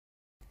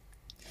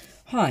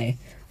Hi,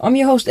 I'm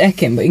your host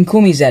Ekin, but you can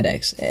call me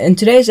ZX. In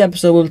today's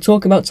episode we'll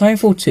talk about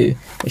Titanfall 2,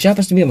 which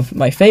happens to be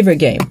my favourite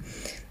game.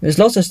 There's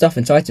lots of stuff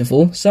in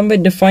Titanfall, some of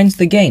it defines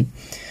the game,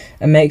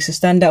 and makes it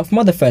stand out from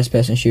other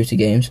first-person shooter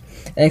games.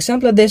 An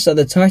example of this are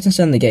the Titans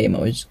and the game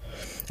modes.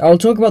 I'll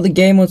talk about the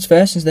game modes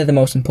first since they're the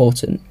most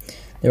important.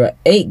 There are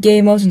 8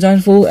 game modes in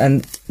Titanfall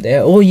and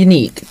they're all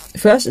unique.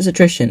 First is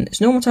attrition. It's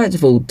normal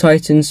Titanfall,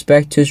 Titans,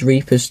 Spectres,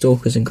 Reapers,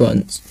 Stalkers and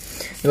Grunts.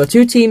 There are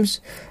 2 teams,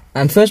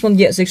 and first one to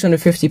get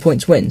 650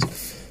 points wins.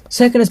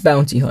 Second is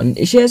Bounty Hunt.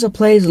 It shares our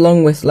plays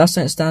along with Last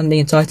Night Standing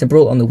and Titan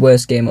Brawl on the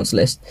worst game modes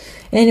list.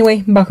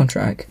 Anyway, back on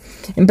track.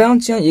 In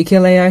Bounty Hunt you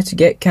kill AI to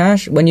get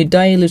cash. When you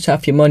die you lose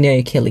half your money and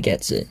your killer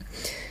gets it.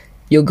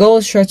 Your goal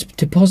is to try to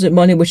deposit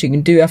money, which you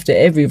can do after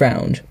every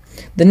round.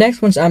 The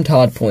next one's Amped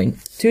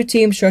Hardpoint. 2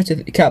 teams try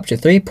to capture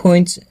 3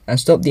 points and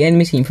stop the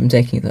enemy team from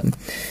taking them.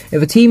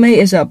 If a teammate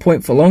is at a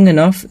point for long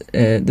enough,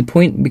 the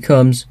point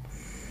becomes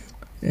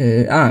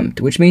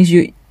amped, which means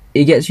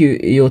it gets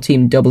your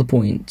team double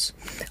points.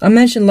 I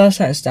mentioned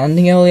Last Night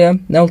Standing earlier,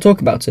 now we'll talk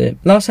about it.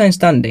 Last Night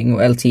Standing, or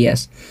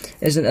LTS,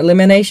 is an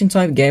elimination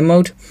type game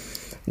mode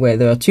where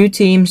there are 2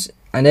 teams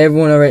and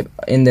everyone are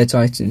in their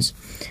Titans.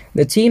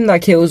 The team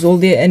that kills all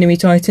the enemy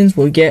Titans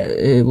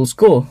will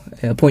score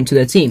a point to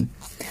their team.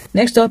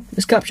 Next up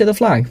is Capture the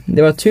Flag.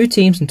 There are 2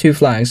 teams and 2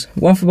 flags,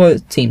 one for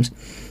both teams.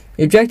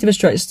 The objective is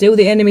to try to steal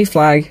the enemy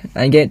flag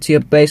and get to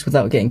your base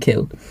without getting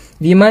killed.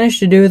 If you manage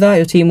to do that,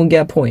 your team will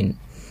get a point.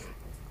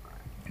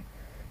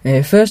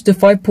 First to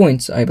 5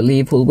 points, I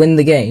believe, will win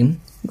the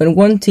game. When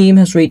one team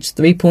has reached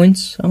 3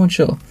 points, I'm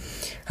unsure,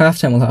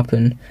 halftime will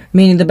happen,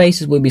 meaning the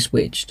bases will be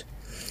switched.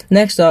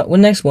 Next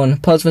one,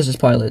 Pods vs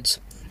Pilots.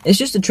 It's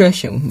just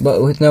attrition,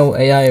 but with no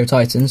AI or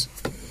Titans.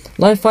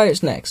 Live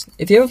Fire's next.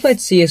 If you ever played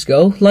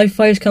CSGO, Live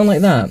Fire's kind of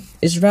like that.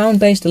 It's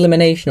round-based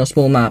elimination or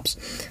small maps.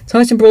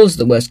 Titan Brawl is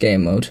the worst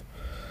game mode.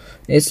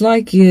 It's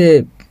like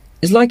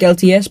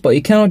LTS, but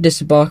you cannot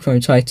disembark from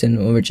a Titan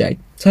or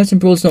reject. Titan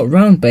Brawl is not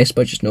round-based,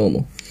 but just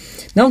normal.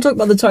 Now I'll talk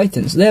about the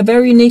Titans. They are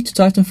very unique to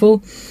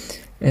Titanfall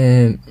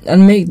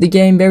and make the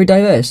game very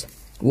diverse.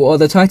 What are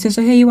the Titans,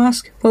 I hear you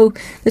ask? Well,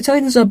 the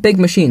Titans are big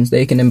machines that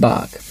you can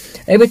embark.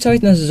 Every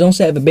Titan has his own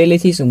set of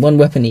abilities and 1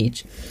 weapon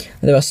each.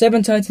 There are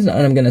 7 Titans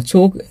and I'm going to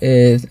talk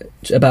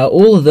about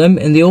all of them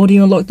in the order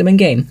you unlock them in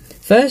game.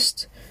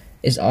 First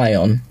is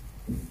Ion.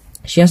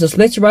 She has a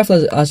splitter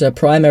rifle as her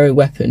primary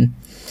weapon.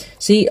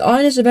 See,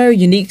 Ion is a very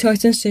unique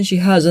Titan since she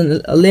has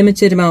a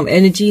limited amount of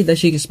energy that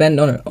she can spend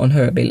on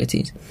her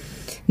abilities.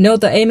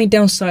 Note that aiming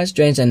down sights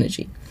drains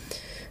energy.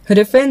 Her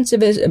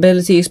defensive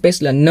ability is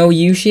basically a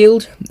no-U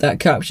shield that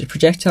captures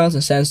projectiles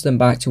and sends them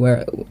back to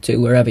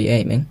wherever you're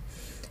aiming.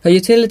 Her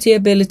utility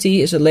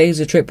ability is a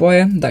laser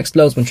tripwire that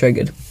explodes when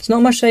triggered. There's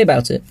not much to say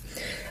about it.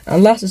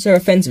 And last is her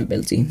offensive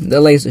ability,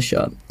 the laser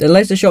shot. The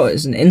laser shot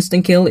is an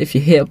instant kill if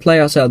you hit a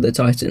player outside the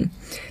Titan.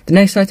 The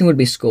next Titan would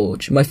be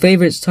Scorch. My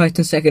favourite is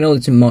Titan, second only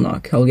to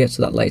Monarch. I'll get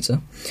to that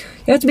later.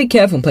 You have to be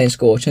careful when playing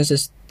Scorch, since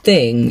this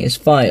thing is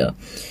fire.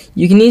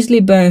 You can easily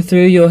burn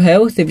through your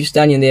health if you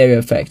stand in the area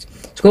of effect.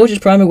 Scorch's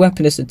primary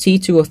weapon is the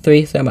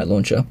T203 thermite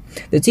launcher.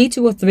 The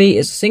T203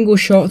 is a single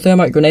shot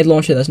thermite grenade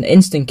launcher that's an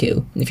instant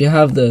kill if you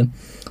have the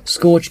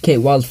Scorch K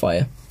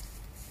Wildfire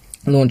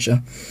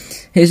launcher.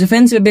 His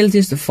offensive ability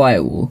is the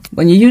Firewall.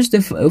 When you use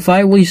the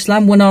Firewall, you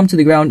slam one arm to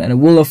the ground and a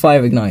wall of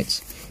fire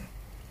ignites.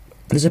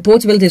 The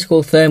support ability is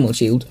called Thermal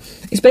Shield.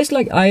 It's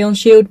basically like Ion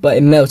Shield, but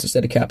it melts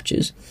instead of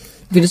captures.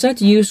 If you decide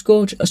to use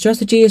Scorch, a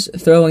strategy is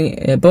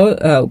throwing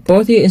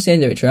both your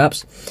incendiary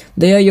traps.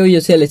 They are your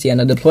utility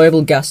and are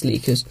deployable gas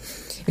leakers.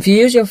 If you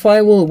use your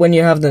Firewall when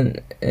you have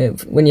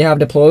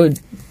deployed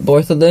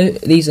both of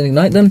these and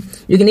ignite them,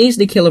 you can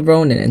easily kill a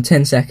Ronin in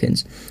 10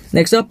 seconds.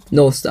 Next up,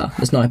 Northstar,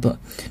 the sniper.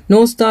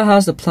 Northstar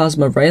has the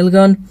plasma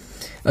railgun,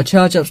 a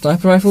charge-up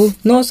sniper rifle.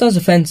 Northstar's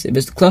offensive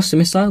is the cluster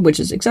missile, which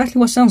is exactly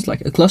what it sounds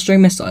like, a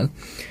clustering missile.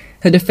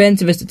 Her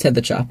defensive is the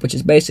tether trap, which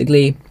is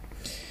basically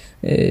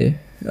a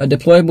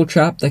deployable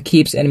trap that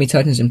keeps enemy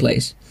Titans in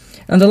place.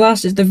 And the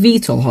last is the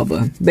VTOL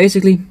hover,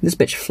 basically this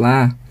bitch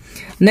flare.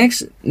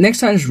 Next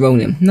Titan is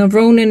Ronin. Now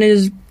Ronin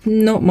is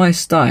not my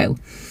style,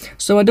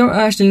 so I don't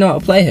actually know how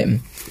to play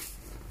him.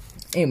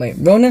 Anyway,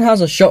 Ronin has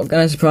a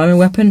shotgun as a primary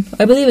weapon.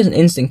 I believe it's an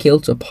instant kill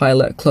to a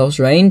pilot at close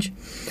range,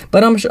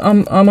 but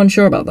I'm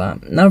unsure about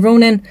that. Now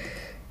Ronin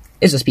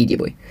is a speedy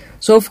boy,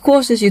 so of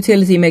course his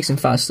utility makes him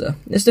faster.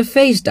 It's the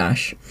phase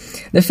dash.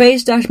 The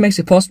phase dash makes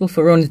it possible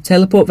for Ronin to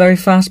teleport very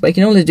fast, but he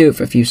can only do it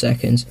for a few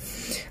seconds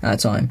at a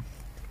time.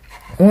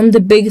 One of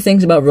the big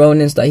things about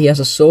Ronin is that he has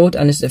a sword,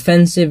 and his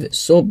defensive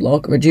sword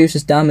block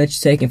reduces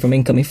damage taken from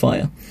incoming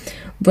fire.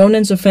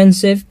 Ronin's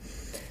offensive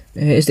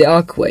is the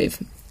Arc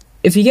Wave.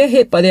 If you get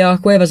hit by the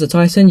Arc Wave as a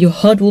Titan, your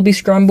HUD will be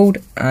scrambled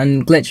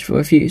and glitched for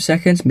a few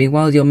seconds,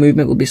 meanwhile your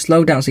movement will be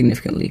slowed down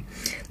significantly.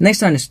 Next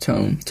time is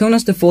Tone. Tone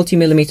has the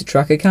 40mm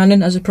tracker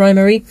cannon as a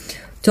primary.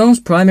 Tone's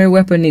primary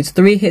weapon needs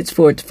 3 hits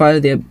for it to fire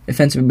the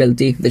offensive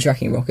ability, the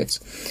tracking rockets.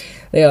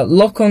 They are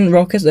lock-on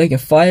rockets that you can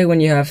fire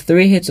when you have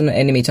 3 hits on an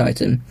enemy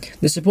Titan.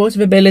 The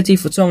supportive ability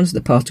for Tone is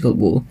the Particle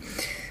Wall,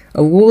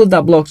 a wall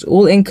that blocks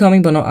all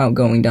incoming but not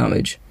outgoing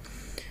damage.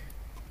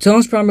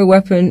 Tom's primary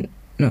weapon...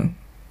 No.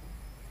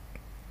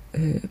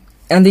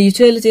 And the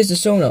utility is the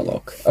sonar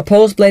lock, a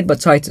pulse blade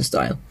but Titan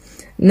style.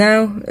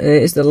 Now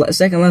is the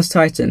second last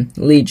Titan,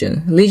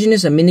 Legion. Legion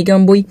is a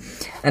minigun boy,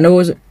 and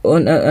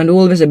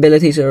all of his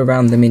abilities are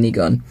around the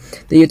minigun.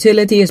 The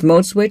utility is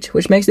mode switch,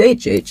 which makes the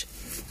HH.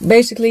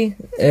 Basically,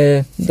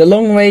 the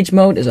long range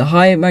mode is a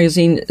high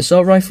magazine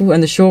assault rifle,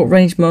 and the short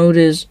range mode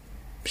is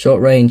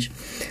short range.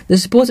 The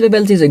supportive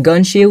ability is a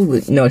gun shield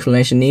with no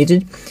explanation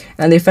needed,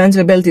 and the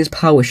offensive ability is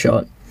power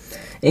shot.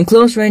 In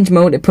close range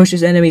mode, it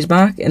pushes enemies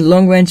back. In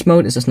long range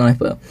mode, it's a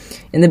sniper.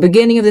 In the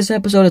beginning of this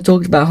episode, I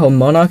talked about how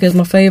Monarch is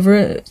my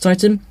favourite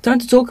Titan. Time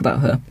to talk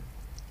about her.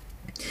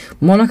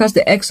 Monarch has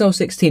the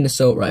XO16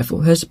 assault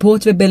rifle. Her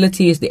supportive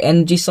ability is the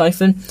energy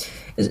siphon.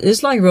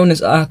 It's like Ronin's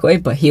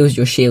Arcwave, but heals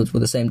your shields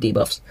with the same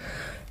debuffs.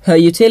 Her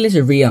utility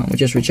is rearm, which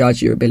just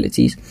recharges your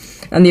abilities.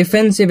 And the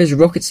offensive is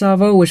rocket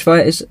salvo, which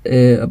fires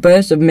a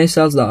burst of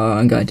missiles that are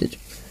unguided.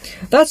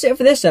 That's it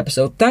for this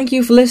episode. Thank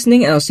you for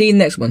listening, and I'll see you in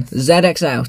the next one. ZX out.